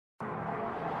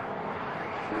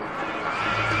Hey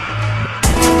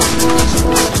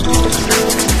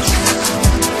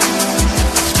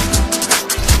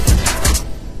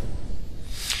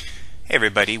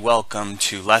everybody, welcome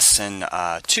to lesson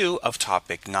 2 of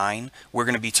topic 9. We're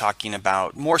going to be talking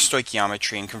about more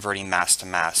stoichiometry and converting mass to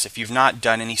mass. If you've not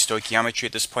done any stoichiometry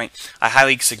at this point, I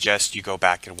highly suggest you go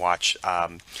back and watch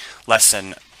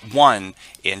lesson 1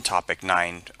 in topic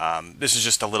 9. This is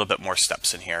just a little bit more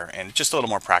steps in here and just a little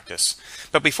more practice.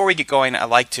 But before we get going, I'd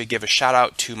like to give a shout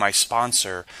out to my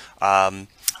sponsor,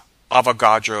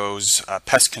 Avogadro's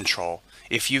Pest Control.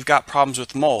 If you've got problems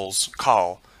with moles,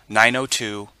 call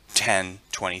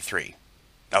 902-1023.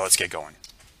 Now let's get going.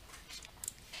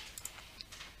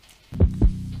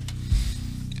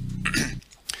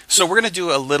 So we're going to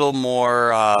do a little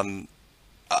more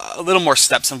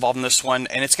steps involved in this one,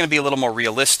 and it's going to be a little more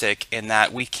realistic in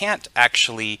that we can't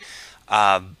actually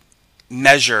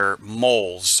measure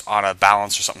moles on a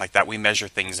balance or something like that. We measure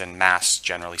things in mass,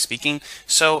 generally speaking.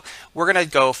 So we're going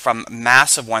to go from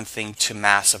mass of one thing to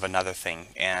mass of another thing,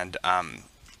 and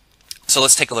so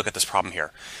let's take a look at this problem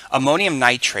here. Ammonium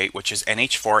nitrate, which is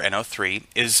NH4NO3,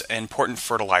 is an important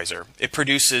fertilizer. It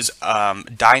produces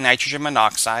dinitrogen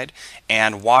monoxide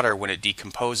and water when it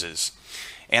decomposes.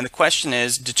 And the question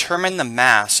is, determine the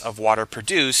mass of water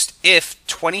produced if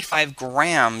 25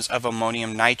 grams of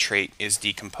ammonium nitrate is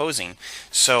decomposing.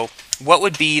 So what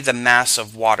would be the mass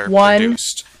of water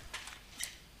produced?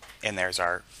 And there's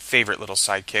our favorite little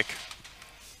sidekick.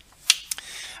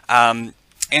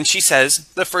 And she says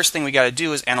the first thing we got to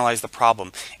do is analyze the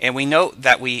problem. And we note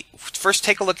that we first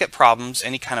take a look at problems,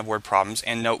 any kind of word problems,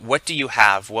 and note what do you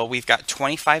have? Well, we've got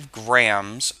 25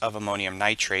 grams of ammonium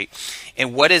nitrate.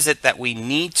 And what is it that we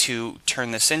need to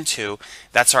turn this into?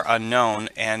 That's our unknown,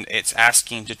 and it's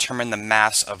asking determine the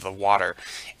mass of the water.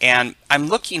 And I'm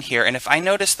looking here, and if I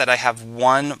notice that I have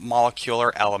one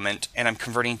molecular element and I'm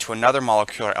converting to another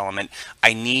molecular element,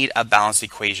 I need a balanced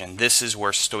equation. This is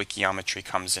where stoichiometry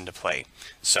comes into play.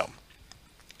 So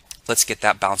let's get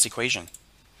that balanced equation.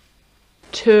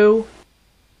 2.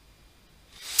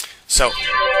 So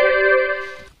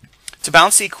to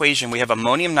balance the equation, we have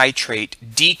ammonium nitrate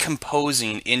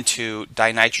decomposing into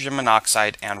dinitrogen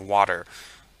monoxide and water.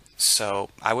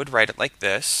 So I would write it like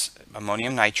this.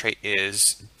 Ammonium nitrate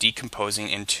is decomposing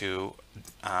into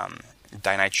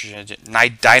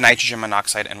dinitrogen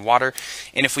monoxide and water.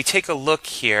 And if we take a look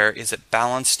here, is it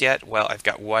balanced yet? Well, I've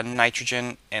got one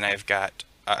nitrogen and I've got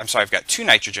two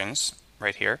nitrogens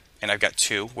right here, and I've got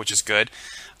 2, which is good.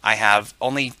 I have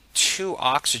only 2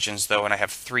 oxygens though, and I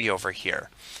have 3 over here.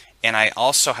 And I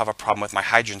also have a problem with my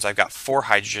hydrogens. I've got 4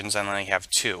 hydrogens and I only have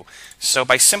 2. So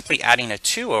by simply adding a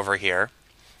 2 over here,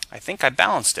 I think I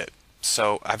balanced it.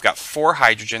 So I've got 4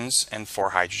 hydrogens and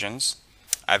 4 hydrogens.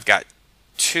 I've got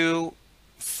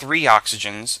 3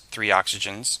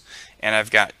 oxygens, and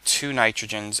I've got 2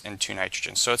 nitrogens and 2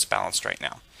 nitrogens. So it's balanced right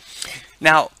now.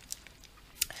 Now,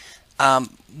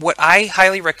 what I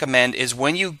highly recommend is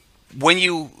when you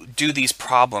do these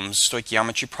problems,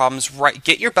 stoichiometry problems,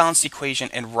 get your balanced equation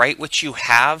and write what you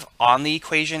have on the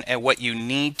equation and what you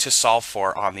need to solve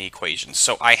for on the equation.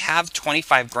 So I have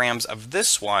 25 grams of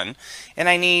this one, and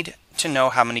I need to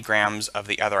know how many grams of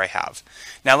the other I have.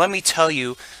 Now let me tell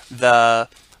you the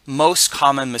most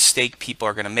common mistake people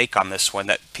are going to make on this one,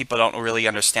 that people don't really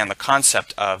understand the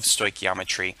concept of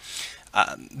stoichiometry.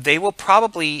 They will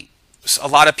probably, a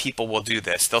lot of people will do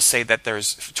this. They'll say that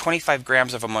there's 25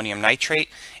 grams of ammonium nitrate,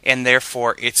 and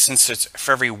therefore since it's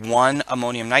for every 1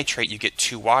 ammonium nitrate you get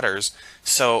 2 waters.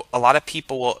 So a lot of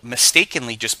people will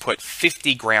mistakenly just put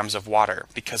 50 grams of water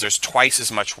because there's twice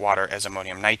as much water as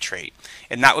ammonium nitrate.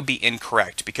 And that would be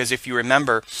incorrect, because if you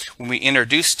remember when we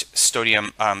introduced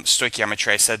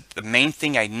stoichiometry, I said the main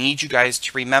thing I need you guys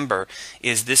to remember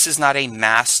is this is not a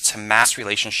mass to mass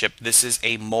relationship. This is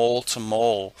a mole to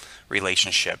mole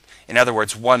relationship. In other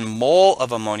words, 1 mole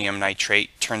of ammonium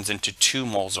nitrate turns into 2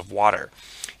 moles of water.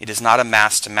 It is not a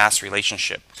mass to mass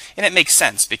relationship. And it makes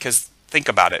sense, because think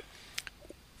about it.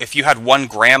 If you had 1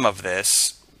 gram of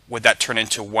this, would that turn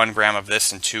into 1 gram of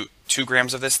this and 2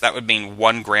 grams of this? That would mean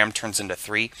 1 gram turns into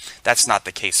 3. That's not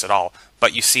the case at all.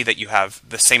 But you see that you have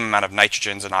the same amount of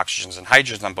nitrogens and oxygens and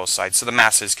hydrogens on both sides, so the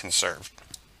mass is conserved.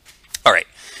 All right.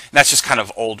 And that's just kind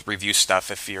of old review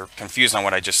stuff. If you're confused on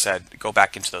what I just said, go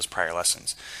back into those prior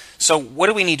lessons. So what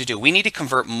do we need to do? We need to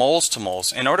convert moles to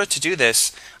moles. In order to do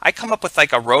this, I come up with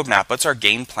like a roadmap. What's our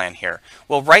game plan here?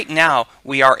 Well, right now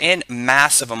we are in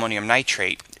mass of ammonium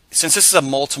nitrate. Since this is a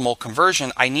mole-to-mole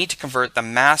conversion, I need to convert the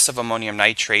mass of ammonium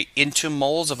nitrate into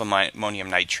moles of ammonium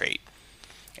nitrate.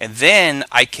 And then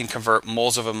I can convert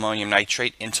moles of ammonium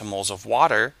nitrate into moles of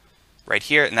water, right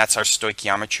here, and that's our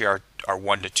stoichiometry, our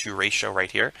 1 to 2 ratio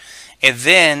right here. And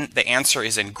then the answer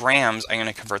is in grams. I'm going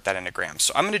to convert that into grams.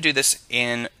 So I'm going to do this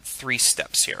in 3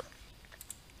 steps here.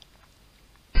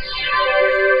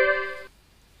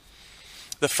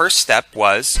 The first step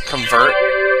was convert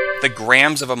the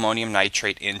grams of ammonium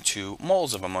nitrate into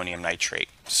moles of ammonium nitrate.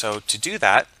 So to do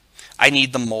that, I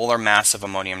need the molar mass of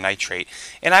ammonium nitrate.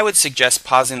 And I would suggest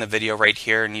pausing the video right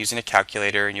here and using a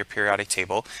calculator in your periodic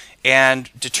table and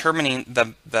determining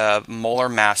the molar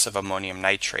mass of ammonium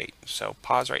nitrate. So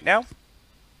pause right now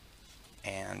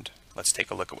and let's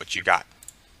take a look at what you got.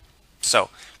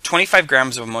 So 25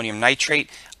 grams of ammonium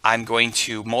nitrate, I'm going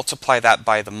to multiply that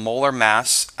by the molar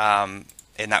mass,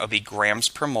 and that would be grams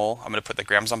per mole. I'm going to put the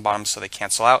grams on bottom so they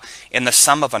cancel out. And the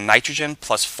sum of a nitrogen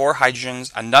plus 4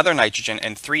 hydrogens, another nitrogen,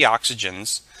 and 3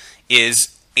 oxygens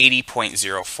is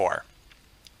 80.04.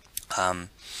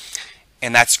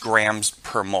 And that's grams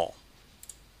per mole.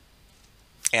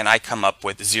 And I come up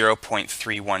with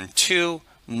 0.312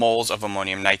 moles of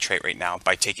ammonium nitrate right now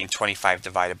by taking 25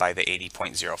 divided by the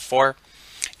 80.04.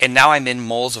 And now I'm in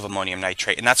moles of ammonium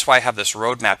nitrate, and that's why I have this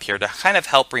roadmap here to kind of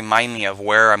help remind me of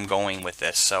where I'm going with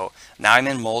this. So now I'm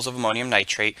in moles of ammonium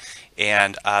nitrate,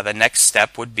 and the next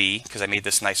step would be, because I made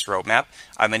this nice roadmap,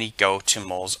 I'm going to go to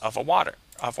moles of water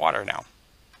now.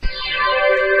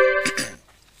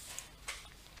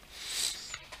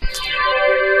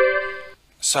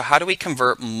 So how do we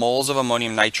convert moles of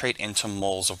ammonium nitrate into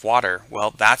moles of water?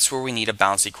 Well, that's where we need a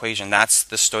balanced equation. That's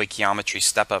the stoichiometry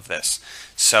step of this.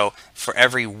 So for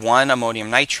every 1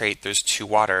 ammonium nitrate, there's 2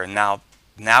 water. And now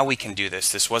we can do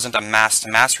this. This wasn't a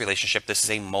mass-to-mass relationship. This is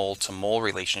a mole-to-mole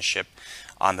relationship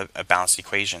on the balanced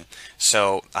equation.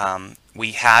 So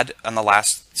we had on the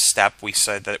last step, we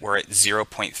said that we're at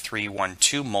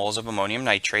 0.312 moles of ammonium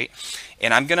nitrate.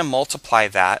 And I'm going to multiply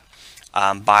that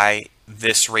by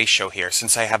this ratio here.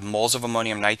 Since I have moles of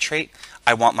ammonium nitrate,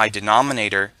 I want my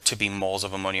denominator to be moles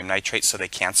of ammonium nitrate so they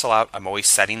cancel out. I'm always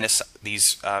setting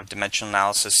these dimensional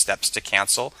analysis steps to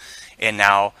cancel. And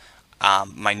now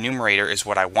my numerator is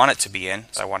what I want it to be in.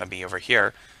 So I want to be over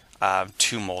here,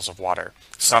 2 moles of water.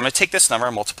 So I'm going to take this number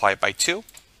and multiply it by 2,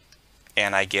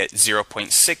 and I get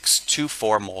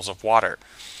 0.624 moles of water.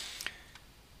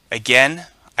 Again,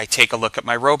 I take a look at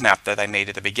my roadmap that I made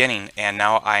at the beginning, and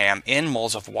now I am in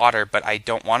moles of water, but I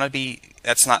don't want to be,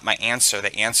 that's not my answer.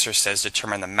 The answer says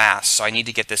determine the mass, so I need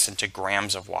to get this into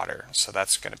grams of water. So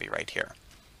that's going to be right here.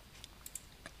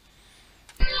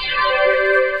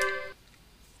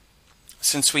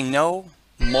 Since we know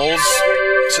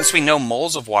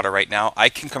moles of water right now, I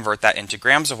can convert that into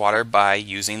grams of water by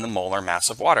using the molar mass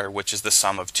of water, which is the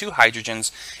sum of 2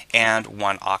 hydrogens and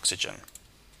 1 oxygen.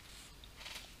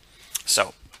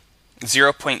 So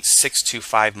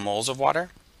 0.625 moles of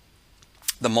water.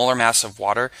 The molar mass of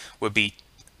water would be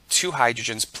 2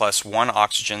 hydrogens plus 1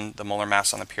 oxygen, the molar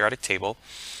mass on the periodic table.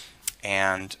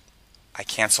 And I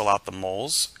cancel out the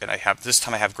moles, and this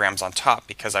time I have grams on top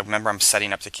because I remember I'm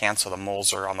setting up to cancel. The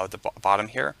moles are on the bottom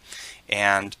here,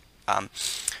 and I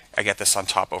get this on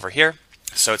top over here.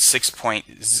 So it's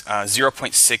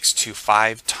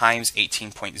 0.625 times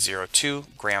 18.02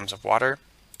 grams of water.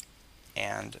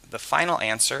 And the final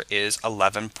answer is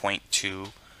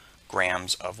 11.2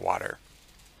 grams of water.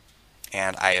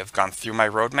 And I have gone through my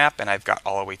roadmap and I've got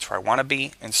all the way to where I want to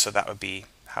be, and so that would be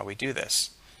how we do this.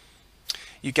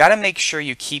 You got to make sure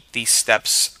you keep these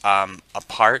steps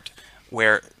apart,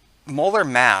 where molar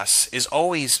mass is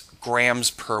always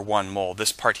grams per 1 mole.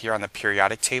 This part here on the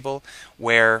periodic table,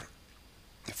 where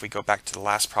if we go back to the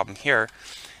last problem here,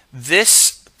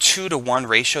 this 2-to-1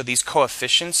 ratio, these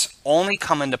coefficients only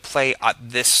come into play at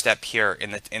this step here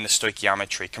in the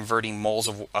stoichiometry, converting moles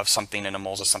of something into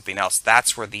moles of something else.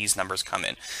 That's where these numbers come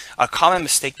in. A common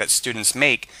mistake that students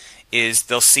make is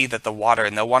they'll see that the water,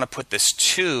 and they'll want to put this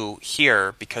 2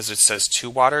 here because it says 2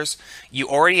 waters. You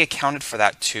already accounted for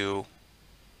that 2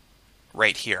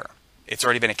 right here. It's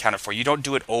already been accounted for. You don't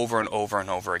do it over and over and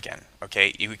over again.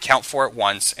 Okay, you account for it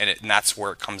once, and that's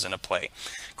where it comes into play.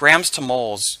 Grams to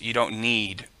moles, you don't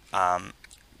need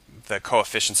the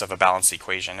coefficients of a balanced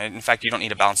equation. And in fact, you don't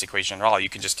need a balanced equation at all. You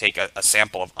can just take a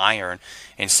sample of iron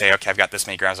and say, okay, I've got this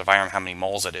many grams of iron. How many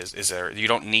moles it is? You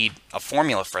don't need a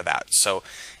formula for that. So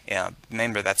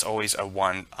remember, that's always a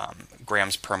 1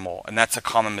 grams per mole, and that's a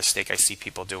common mistake I see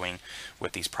people doing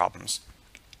with these problems.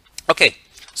 Okay,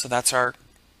 so that's our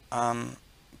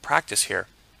practice here.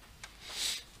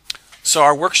 So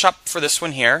our workshop for this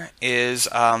one here is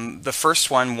the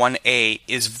first one, 1A,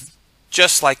 is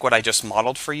just like what I just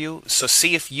modeled for you. So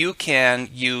see if you can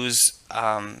use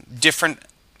different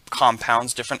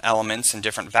compounds, different elements, and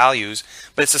different values,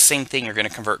 but it's the same thing. You're going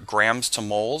to convert grams to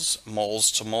moles,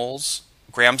 moles to moles,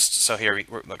 grams. So here,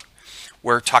 look,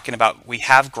 we're talking about, we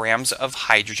have grams of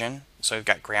hydrogen. So we've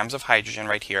got grams of hydrogen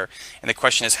right here. And the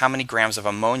question is, how many grams of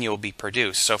ammonia will be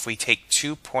produced? So if we take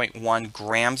 2.1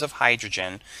 grams of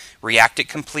hydrogen, react it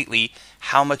completely,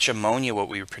 how much ammonia will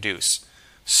we produce?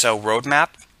 So roadmap,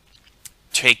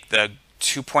 take the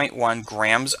 2.1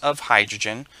 grams of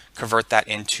hydrogen, convert that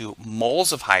into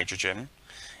moles of hydrogen,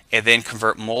 and then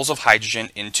convert moles of hydrogen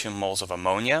into moles of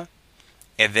ammonia,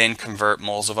 and then convert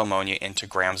moles of ammonia into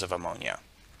grams of ammonia.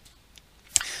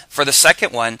 For the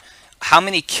second one, how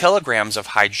many kilograms of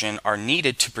hydrogen are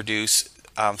needed to produce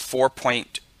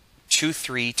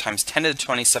 4.23 times 10 to the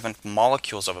 27th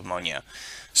molecules of ammonia?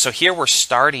 So here we're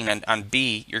starting on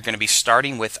B, you're going to be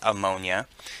starting with ammonia,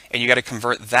 and you got to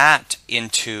convert that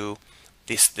into,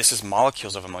 this is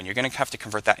molecules of ammonia. You're going to have to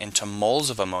convert that into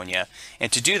moles of ammonia,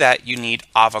 and to do that you need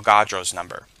Avogadro's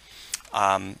number.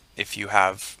 If you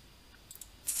have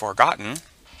forgotten,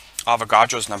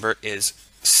 Avogadro's number is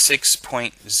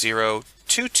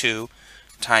 6.022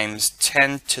 times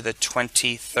 10 to the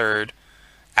 23rd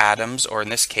atoms, or in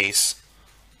this case,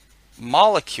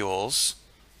 molecules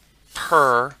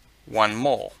per 1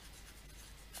 mole.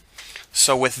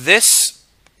 So with this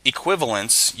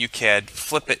equivalence, you could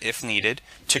flip it if needed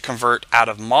to convert out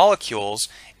of molecules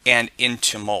and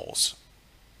into moles.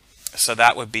 So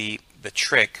that would be the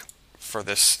trick for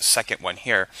this second one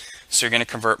here. So you're going to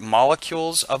convert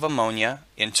molecules of ammonia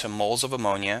into moles of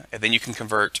ammonia, and then you can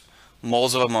convert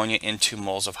moles of ammonia into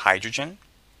moles of hydrogen,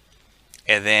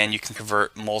 and then you can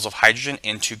convert moles of hydrogen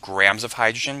into grams of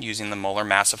hydrogen using the molar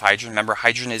mass of hydrogen. Remember,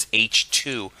 hydrogen is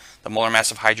H2. The molar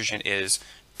mass of hydrogen is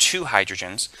 2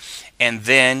 hydrogens. And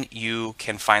then you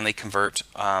can finally convert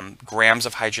grams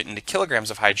of hydrogen into kilograms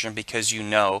of hydrogen, because you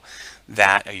know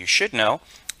that, or you should know,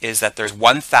 is that there's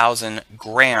 1,000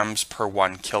 grams per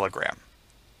 1 kilogram.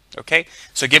 Okay,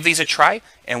 so give these a try,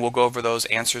 and we'll go over those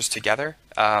answers together,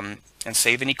 and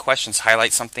save any questions,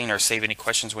 highlight something, or save any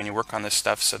questions when you work on this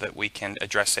stuff so that we can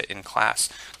address it in class.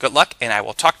 Good luck, and I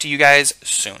will talk to you guys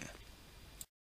soon.